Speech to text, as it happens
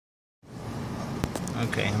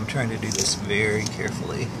Okay, I'm trying to do this very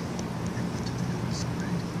carefully.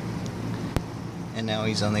 And now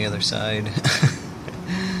he's on the other side.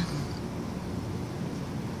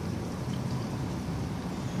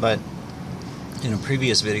 But in a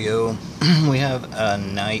previous video, we have a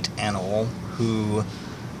Knight Anole who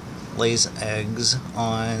lays eggs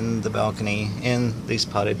on the balcony in these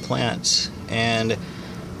potted plants, and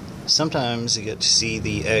sometimes you get to see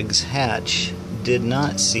the eggs hatch. Did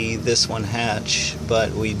not see this one hatch,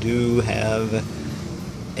 but we do have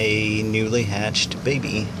a newly hatched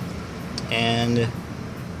baby, and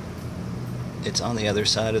it's on the other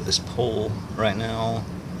side of this pole right now.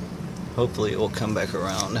 Hopefully it will come back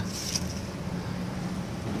around.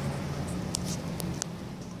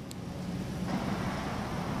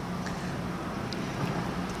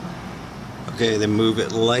 Okay, they move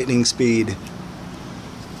at lightning speed.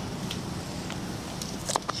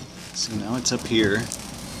 So now it's up here.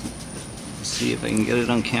 Let's see if I can get it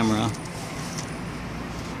on camera.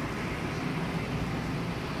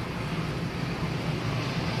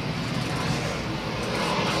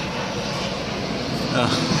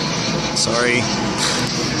 Sorry.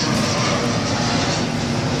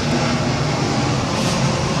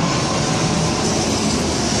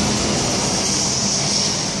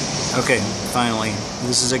 Okay, finally.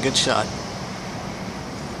 This is a good shot.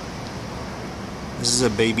 This is a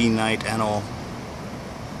baby Knight Anole.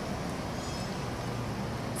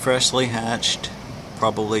 Freshly hatched,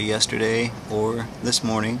 probably yesterday or this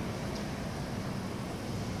morning.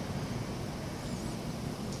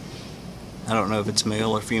 I don't know if it's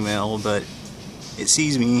male or female, but it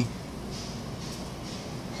sees me.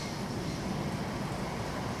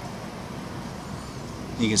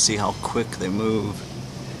 You can see how quick they move.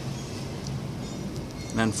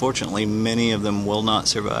 And unfortunately, many of them will not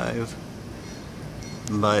survive.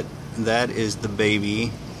 But that is the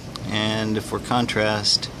baby, and for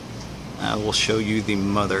contrast, I will show you the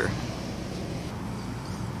mother.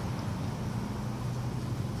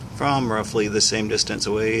 From roughly the same distance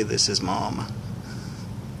away, this is mom.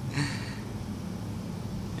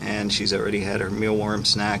 And she's already had her mealworm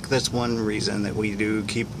snack. That's one reason that we do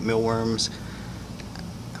keep mealworms.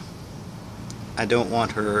 I don't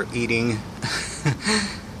want her eating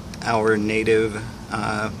our native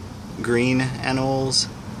green anoles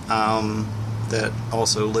that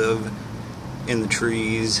also live in the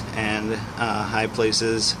trees and high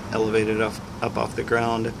places elevated up off the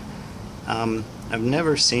ground. I've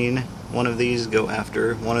never seen one of these go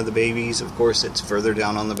after one of the babies. Of course, it's further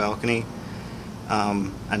down on the balcony.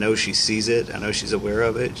 I know she sees it. I know she's aware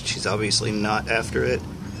of it. She's obviously not after it.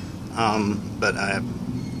 But I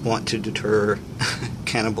want to deter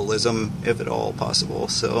cannibalism if at all possible.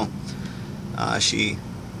 So she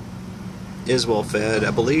is well fed. I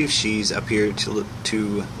believe she's up here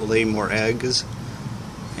to lay more eggs.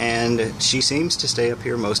 And she seems to stay up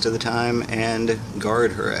here most of the time and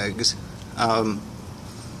guard her eggs.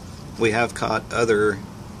 We have caught other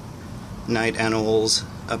Knight Anoles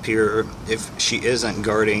up here. If she isn't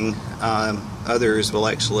guarding, others will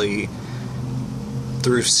actually,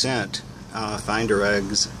 through scent, find her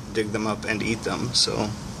eggs, dig them up, and eat them. So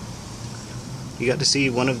you got to see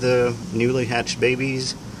one of the newly hatched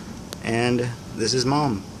babies, and this is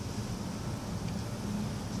mom.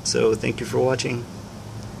 So thank you for watching.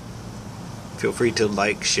 Feel free to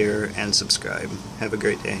like, share, and subscribe. Have a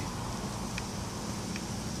great day.